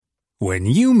When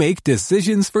you make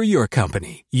decisions for your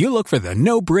company, you look for the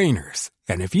no-brainers.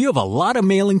 And if you have a lot of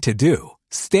mailing to do,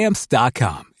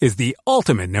 Stamps.com is the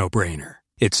ultimate no-brainer.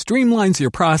 It streamlines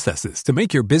your processes to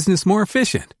make your business more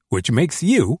efficient, which makes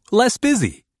you less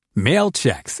busy. Mail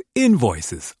checks,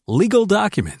 invoices, legal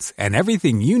documents, and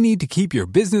everything you need to keep your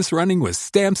business running with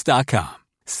Stamps.com.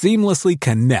 Seamlessly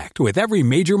connect with every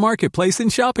major marketplace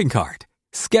and shopping cart.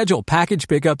 Schedule package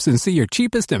pickups and see your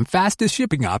cheapest and fastest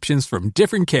shipping options from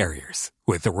different carriers.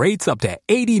 With rates up to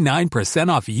 89%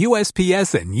 off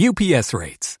USPS and UPS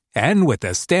rates. And with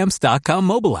the Stamps.com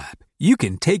mobile app, you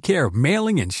can take care of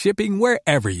mailing and shipping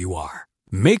wherever you are.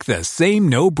 Make the same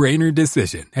no-brainer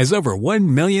decision as over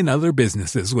 1 million other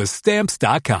businesses with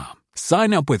Stamps.com.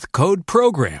 Sign up with code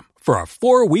PROGRAM for a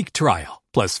 4-week trial,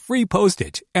 plus free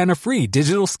postage and a free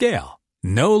digital scale.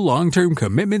 No long-term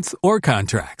commitments or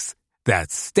contracts.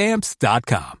 That's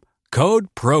Stamps.com. Code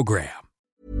PROGRAM.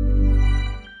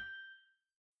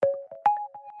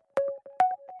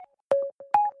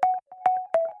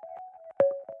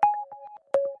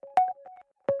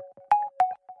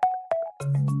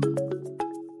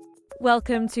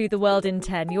 Welcome to The World in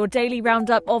 10, your daily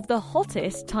roundup of the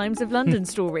hottest Times of London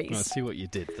stories. I see what you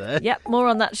did there. Yep, more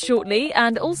on that shortly.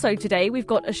 And also today we've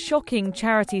got a shocking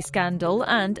charity scandal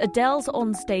and Adele's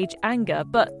onstage anger,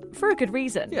 but for a good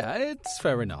reason. Yeah, it's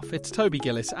fair enough. It's Toby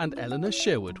Gillis and Eleanor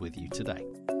Sherwood with you today.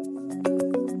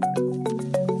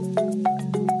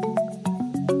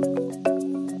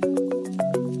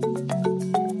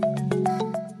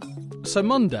 So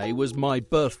Monday was my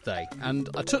birthday, and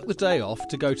I took the day off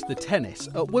to go to the tennis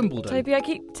at Wimbledon. Toby, I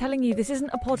keep telling you, this isn't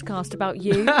a podcast about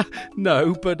you.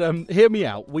 No, but hear me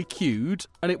out. We queued,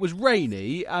 and it was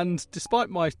rainy, and despite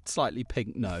my slightly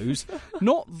pink nose,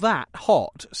 not that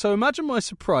hot. So imagine my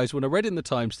surprise when I read in the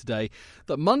Times today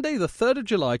that Monday the 3rd of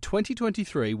July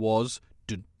 2023 was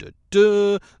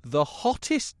the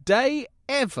hottest day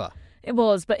ever. It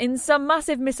was, but in some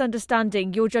massive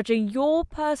misunderstanding, you're judging your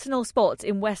personal spot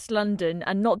in West London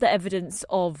and not the evidence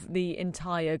of the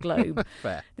entire globe.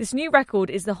 Fair. This new record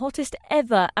is the hottest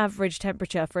ever average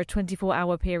temperature for a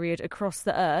 24-hour period across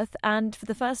the Earth, and for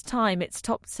the first time, it's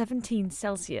topped 17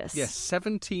 Celsius. Yes,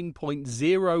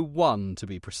 17.01 to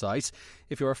be precise.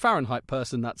 If you're a Fahrenheit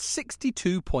person, that's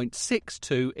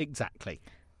 62.62 exactly.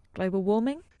 Global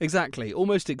warming? Exactly,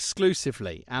 almost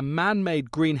exclusively, and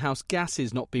man-made greenhouse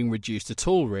gases not being reduced at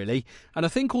all, really, and a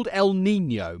thing called El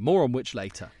Niño, more on which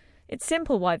later. It's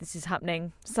simple why this is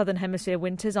happening. Southern Hemisphere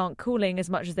winters aren't cooling as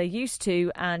much as they used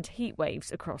to, and heat waves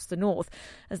across the north,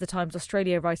 as the Times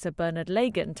Australia writer Bernard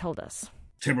Lagan told us.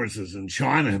 Temperatures in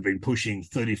China have been pushing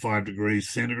 35 degrees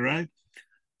centigrade,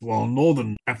 while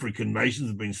northern African nations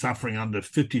have been suffering under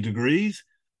 50 degrees.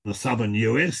 The southern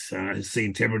US has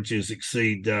seen temperatures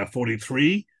exceed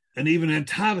 43, and even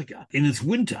Antarctica in its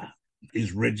winter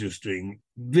is registering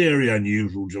very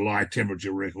unusual July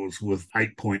temperature records with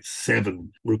 8.7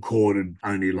 recorded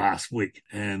only last week.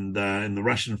 And in the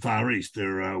Russian Far East,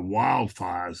 there are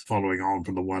wildfires following on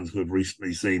from the ones we've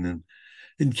recently seen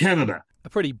in Canada. A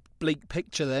pretty bleak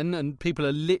picture then, and people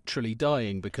are literally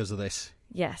dying because of this.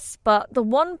 Yes, but the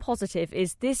one positive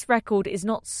is this record is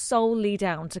not solely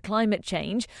down to climate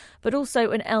change, but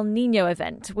also an El Niño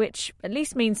event, which at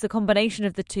least means the combination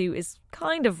of the two is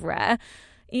kind of rare,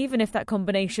 even if that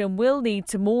combination will lead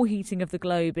to more heating of the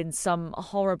globe in some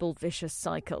horrible, vicious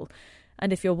cycle.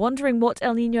 And if you're wondering what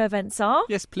El Niño events are...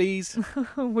 Yes, please.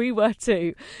 We were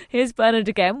too. Here's Bernard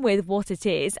again with what it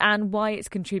is and why it's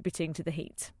contributing to the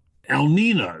heat. El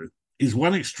Niño is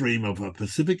one extreme of a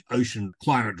Pacific Ocean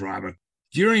climate driver.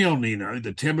 During El Niño,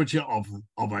 the temperature of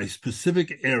a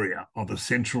specific area of the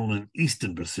central and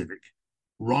eastern Pacific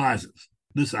rises.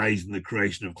 This aids in the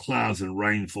creation of clouds and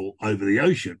rainfall over the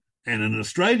ocean. And in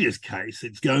Australia's case,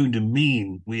 it's going to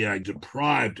mean we are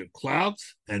deprived of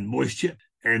clouds and moisture,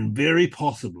 and very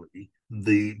possibly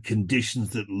the conditions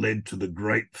that led to the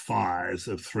great fires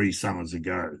of 3 summers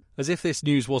ago. As if this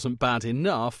news wasn't bad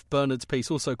enough, Bernard's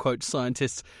piece also quotes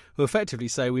scientists who effectively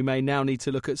say we may now need to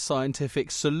look at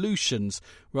scientific solutions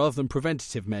rather than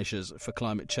preventative measures for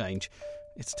climate change.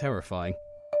 It's terrifying.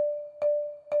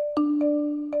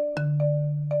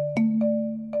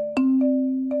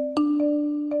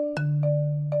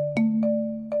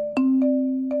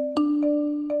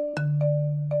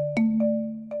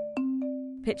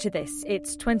 Picture this,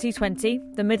 it's 2020,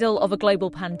 the middle of a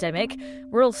global pandemic.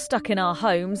 We're all stuck in our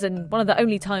homes, and one of the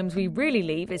only times we really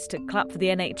leave is to clap for the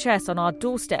NHS on our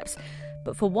doorsteps.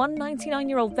 But for one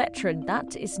 99-year-old veteran,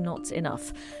 that is not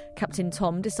enough. Captain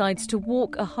Tom decides to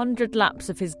walk 100 laps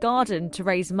of his garden to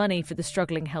raise money for the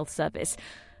struggling health service.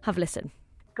 Have a listen.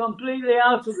 Completely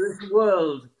out of this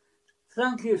world.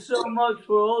 Thank you so much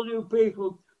for all you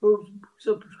people who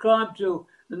subscribe to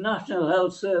the National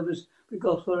Health Service,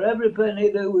 because for every penny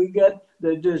that we get,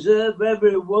 they deserve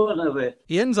every one of it.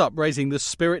 He ends up raising the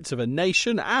spirits of a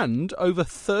nation and over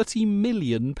 £30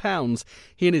 million.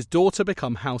 He and his daughter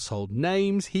become household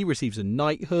names. He receives a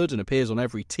knighthood and appears on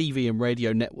every TV and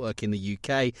radio network in the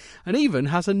UK, and even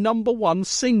has a #1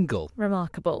 single.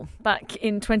 Remarkable. Back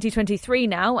in 2023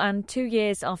 now, and 2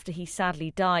 years after he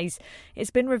sadly dies,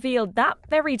 it's been revealed that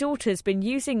very daughter's been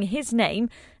using his name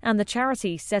and the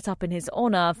charity set up in his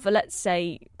honour for, let's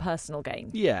say, personal gain.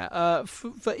 Yeah,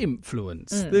 for influence.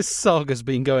 This saga's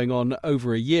been going on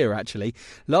over a year, actually.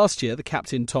 Last year, the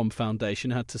Captain Tom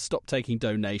Foundation had to stop taking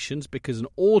donations because an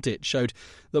audit showed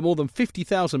that more than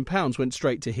 £50,000 went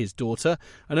straight to his daughter,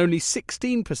 and only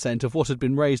 16% of what had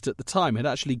been raised at the time had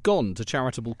actually gone to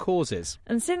charitable causes.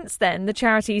 And since then, the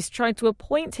charity's tried to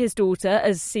appoint his daughter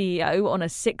as CEO on a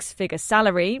 6-figure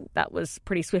salary. That was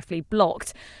pretty swiftly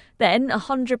blocked. Then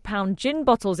 £100 gin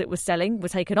bottles it was selling were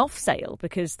taken off sale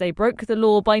because they broke the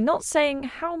law by not saying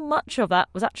how much of that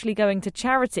was actually going to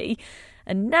charity.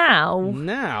 And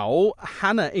now,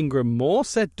 Hannah Ingram Moore,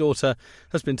 said daughter,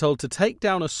 has been told to take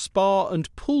down a spa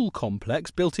and pool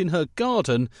complex built in her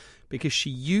garden because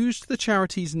she used the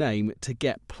charity's name to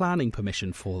get planning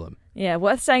permission for them. Yeah,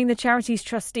 worth saying the charity's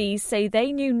trustees say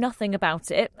they knew nothing about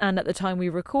it, and at the time we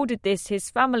recorded this, his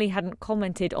family hadn't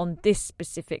commented on this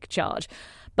specific charge.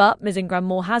 But Ms Ingram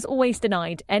Moore has always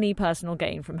denied any personal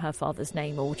gain from her father's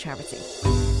name or charity.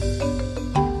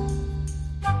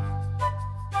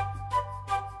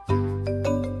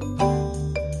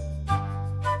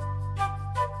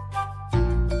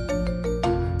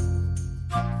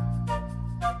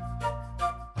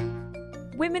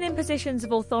 Women in positions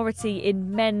of authority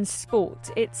in men's sport.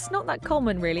 It's not that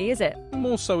common, really, is it?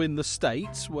 More so in the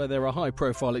States, where there are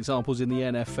high-profile examples in the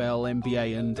NFL,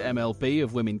 NBA and MLB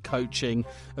of women coaching,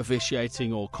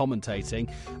 officiating or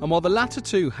commentating. And while the latter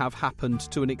two have happened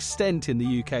to an extent in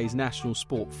the UK's national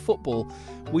sport football,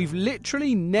 we've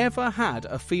literally never had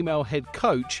a female head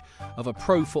coach of a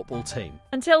pro football team.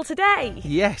 Until today.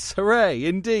 Yes, hooray,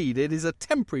 indeed. It is a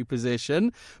temporary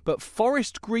position, but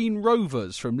Forest Green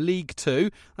Rovers from League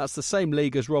Two, that's the same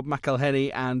league as Rob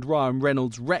McElhenney and Ryan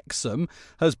Reynolds' Wrexham,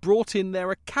 has brought in their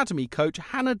academy coach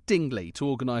Hannah Dingley to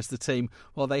organise the team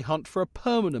while they hunt for a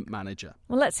permanent manager.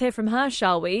 Well, let's hear from her,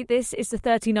 shall we? This is the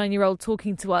 39-year-old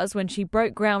talking to us when she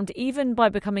broke ground even by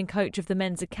becoming coach of the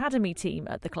men's academy team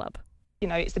at the club. You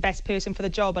know, it's the best person for the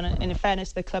job, and in fairness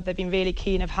to the club, they've been really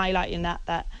keen of highlighting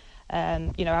that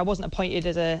I wasn't appointed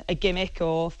as a gimmick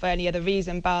or for any other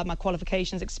reason bar my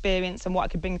qualifications, experience and what I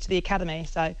could bring to the academy.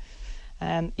 So,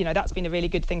 that's been a really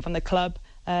good thing from the club.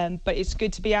 But it's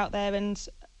good to be out there and,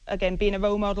 again, being a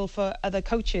role model for other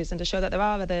coaches and to show that there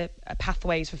are other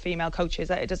pathways for female coaches,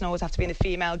 that it doesn't always have to be in the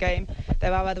female game.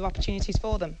 There are other opportunities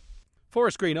for them.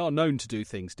 Forest Green are known to do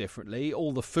things differently.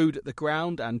 All the food at the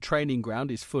ground and training ground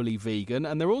is fully vegan,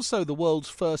 and they're also the world's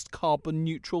first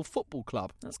carbon-neutral football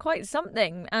club. That's quite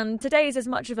something, and today is as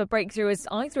much of a breakthrough as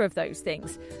either of those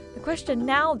things. The question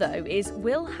now, though, is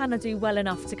will Hannah do well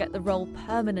enough to get the role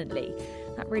permanently?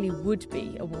 That really would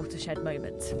be a watershed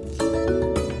moment.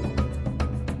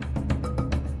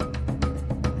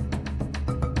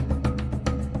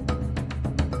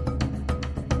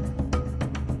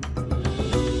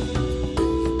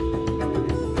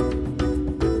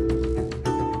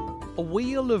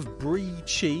 Wheel of brie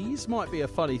cheese might be a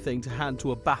funny thing to hand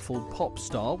to a baffled pop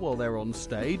star while they're on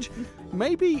stage.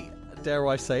 Maybe, dare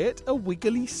I say it, a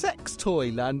wiggly sex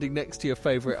toy landing next to your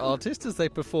favourite artist as they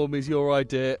perform is your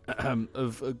idea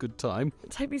of a good time.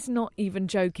 Toby's not even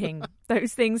joking.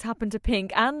 Those things happened to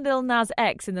Pink and Lil Nas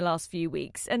X in the last few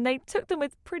weeks, and they took them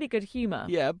with pretty good humour.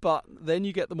 Yeah, but then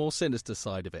you get the more sinister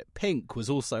side of it. Pink was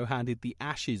also handed the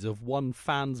ashes of one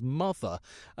fan's mother.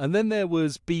 And then there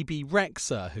was BB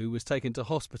Rexha, who was taken to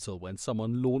hospital when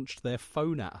someone launched their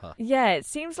phone at her. Yeah, it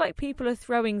seems like people are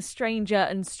throwing stranger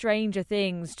and stranger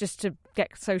things just to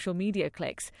get social media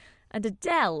clicks. And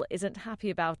Adele isn't happy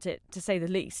about it, to say the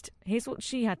least. Here's what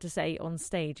she had to say on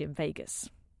stage in Vegas.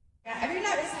 Yeah, have you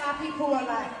noticed how people are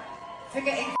like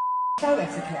forgetting show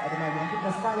etiquette at the moment? People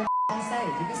are throwing on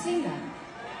stage. Have you seen that?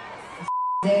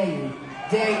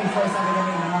 Dare you throw something at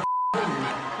me and I'll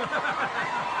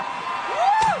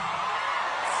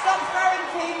Stop throwing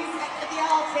things at the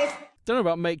artist. Don't know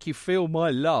about make you feel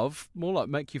my love, more like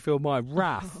make you feel my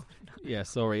wrath. Yeah,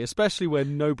 sorry, especially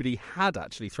when nobody had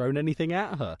actually thrown anything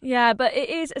at her. Yeah, but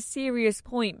it is a serious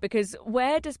point, because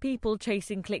where does people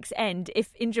chasing clicks end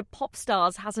if injured pop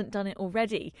stars hasn't done it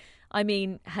already? I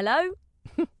mean, hello?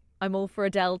 I'm all for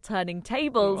Adele turning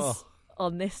tables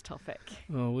on this topic.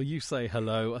 Oh, well, you say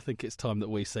hello. I think it's time that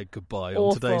we say goodbye Awful.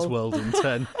 on today's World in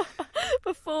 10.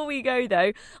 Before we go,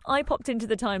 though, I popped into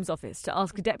the Times office to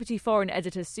ask Deputy Foreign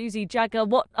Editor Susie Jagger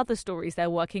what other stories they're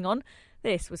working on.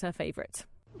 This was her favourite.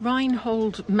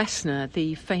 Reinhold Messner,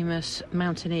 the famous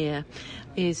mountaineer,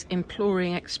 is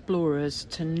imploring explorers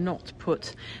to not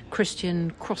put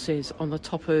Christian crosses on the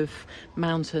top of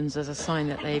mountains as a sign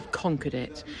that they've conquered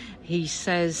it. He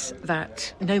says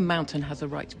that no mountain has a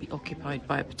right to be occupied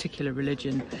by a particular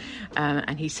religion,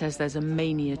 and he says there's a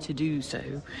mania to do so.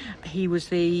 He was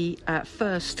the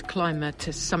first climber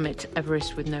to summit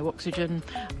Everest with no oxygen.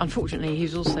 Unfortunately, he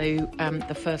was also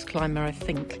the first climber, I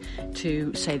think,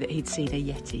 to say that he'd seen a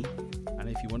Yeti. And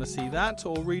if you want to see that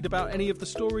or read about any of the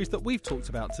stories that we've talked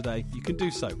about today, you can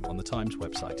do so on the Times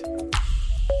website.